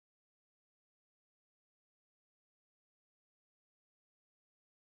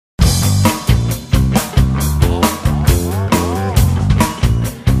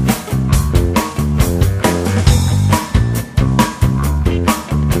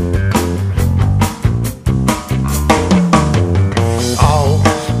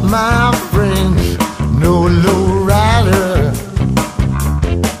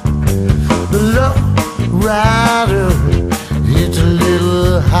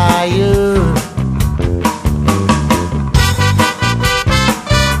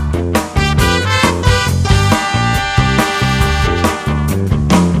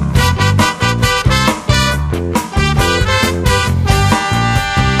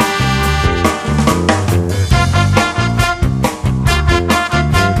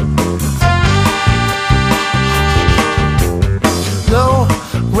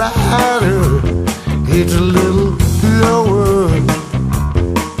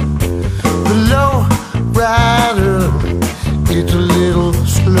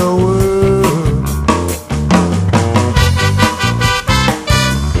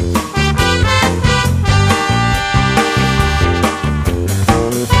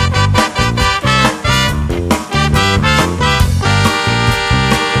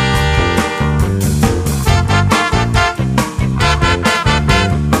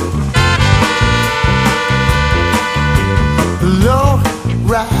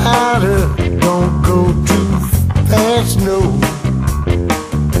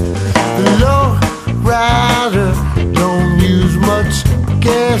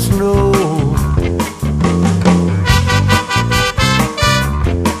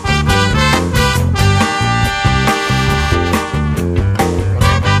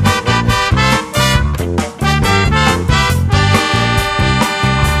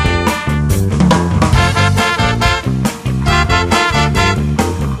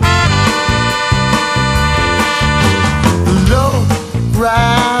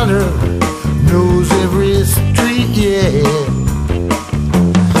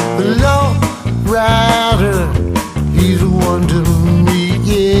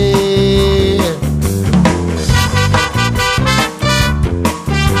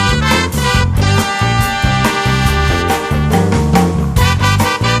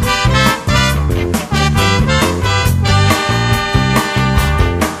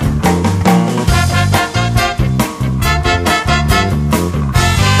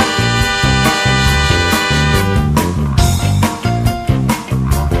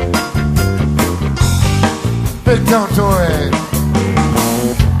Tone Torres.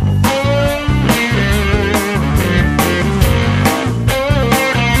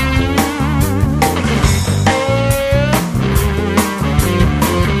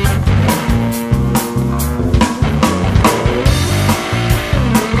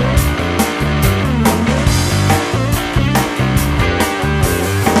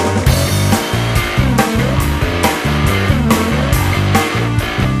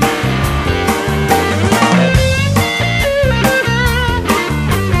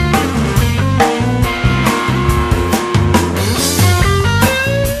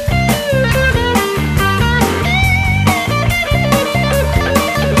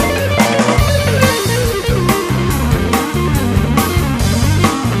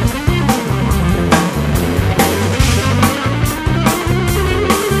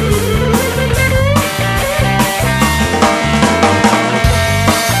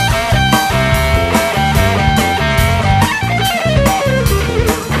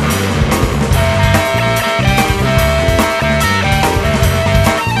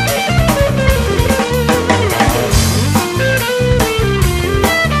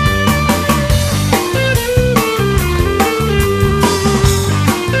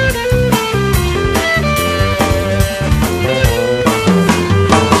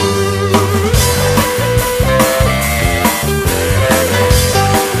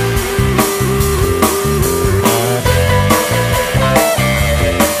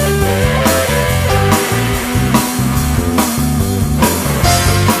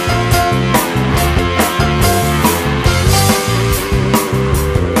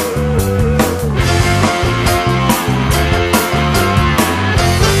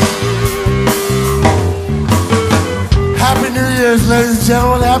 Ladies and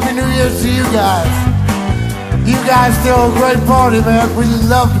gentlemen, Happy New Year to you guys. You guys throw a great party, man. We'd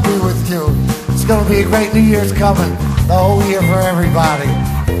love to be with you. It's going to be a great New Year's coming, the whole year for everybody.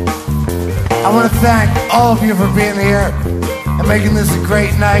 I want to thank all of you for being here and making this a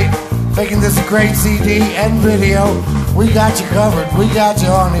great night, making this a great CD and video. We got you covered. We got you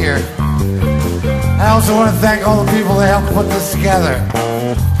on here. I also want to thank all the people that helped put this together.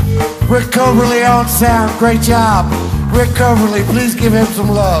 Rick Coverly on sound, great job. Rick Coverly, please give him some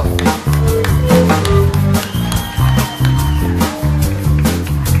love.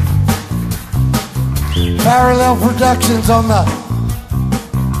 Parallel Productions on the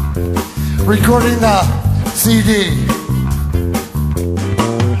recording the CD.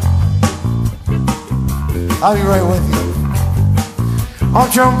 I'll be right with you. On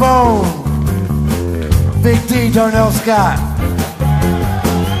trombone, Big D, Darnell Scott.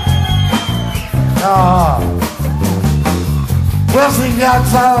 Wesley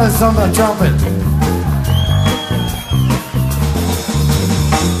Gonzales on the trumpet.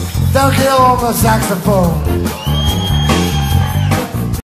 Doug Hill on the saxophone.